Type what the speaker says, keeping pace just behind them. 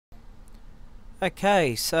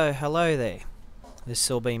Okay, so hello there. This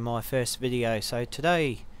will be my first video. So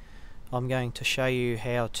today I'm going to show you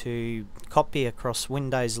how to copy across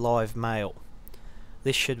Windows Live Mail.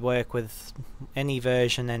 This should work with any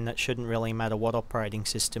version, and it shouldn't really matter what operating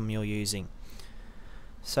system you're using.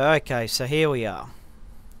 So okay, so here we are.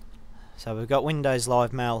 So we've got Windows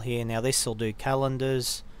Live Mail here. Now this will do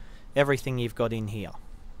calendars, everything you've got in here.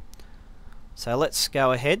 So let's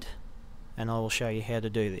go ahead and I will show you how to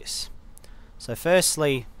do this. So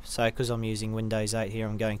firstly, because I'm using Windows 8 here,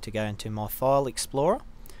 I'm going to go into my File Explorer.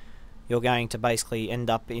 You're going to basically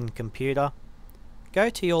end up in Computer.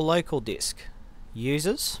 Go to your local disk,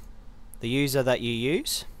 Users, the user that you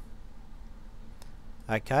use.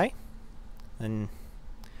 Okay, and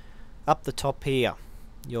up the top here,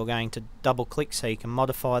 you're going to double click so you can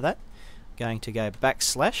modify that. Going to go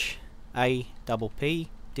 \APPDATA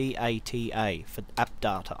for app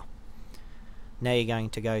data. Now you're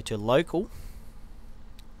going to go to Local,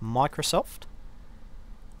 Microsoft,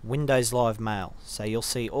 Windows Live Mail. So you'll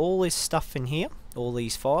see all this stuff in here, all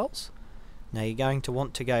these files. Now you're going to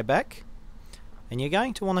want to go back and you're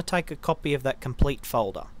going to want to take a copy of that complete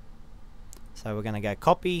folder. So we're going to go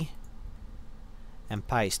copy and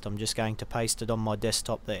paste. I'm just going to paste it on my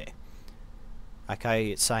desktop there. Okay,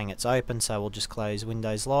 it's saying it's open, so we'll just close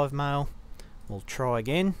Windows Live Mail. We'll try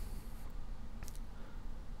again.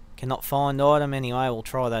 Cannot find item. Anyway, we'll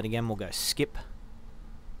try that again. We'll go skip.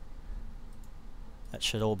 That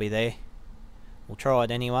should all be there. We'll try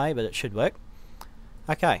it anyway, but it should work.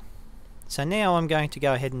 Okay, so now I'm going to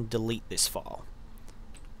go ahead and delete this file.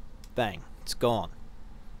 Bang, it's gone.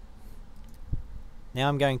 Now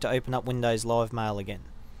I'm going to open up Windows Live Mail again.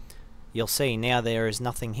 You'll see now there is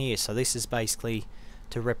nothing here, so this is basically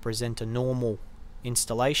to represent a normal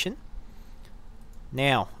installation.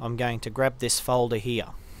 Now I'm going to grab this folder here.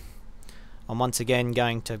 I'm once again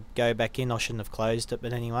going to go back in. I shouldn't have closed it,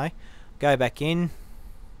 but anyway, go back in,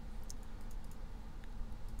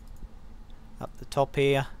 up the top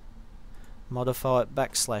here, modify it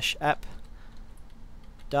 \app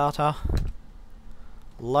data,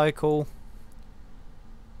 local,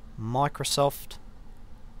 Microsoft,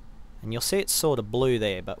 and you'll see it's sort of blue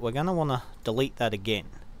there, but we're going to want to delete that again.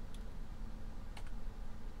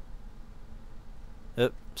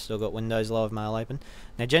 Still got Windows Live Mail open.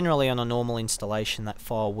 Now generally on a normal installation that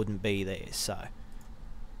file wouldn't be there, so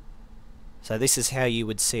this is how you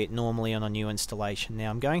would see it normally on a new installation.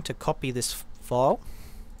 Now I'm going to copy this file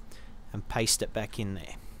and paste it back in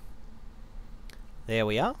there. There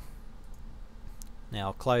we are. Now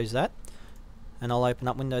I'll close that and I'll open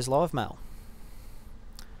up Windows Live Mail.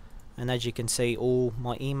 And as you can see, all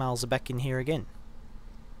my emails are back in here again.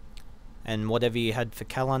 And whatever you had for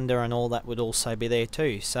calendar and all that would also be there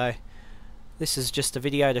too. So this is just a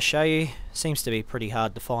video to show you. Seems to be pretty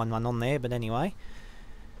hard to find one on there, but anyway.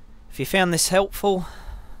 If you found this helpful,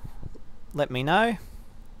 let me know.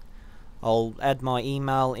 I'll add my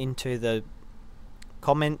email into the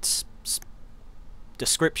comments,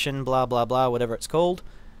 description, blah blah blah, whatever it's called.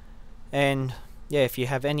 And yeah, if you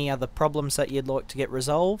have any other problems that you'd like to get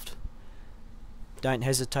resolved, don't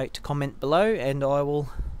hesitate to comment below and I will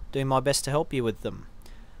do my best to help you with them.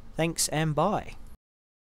 Thanks and bye.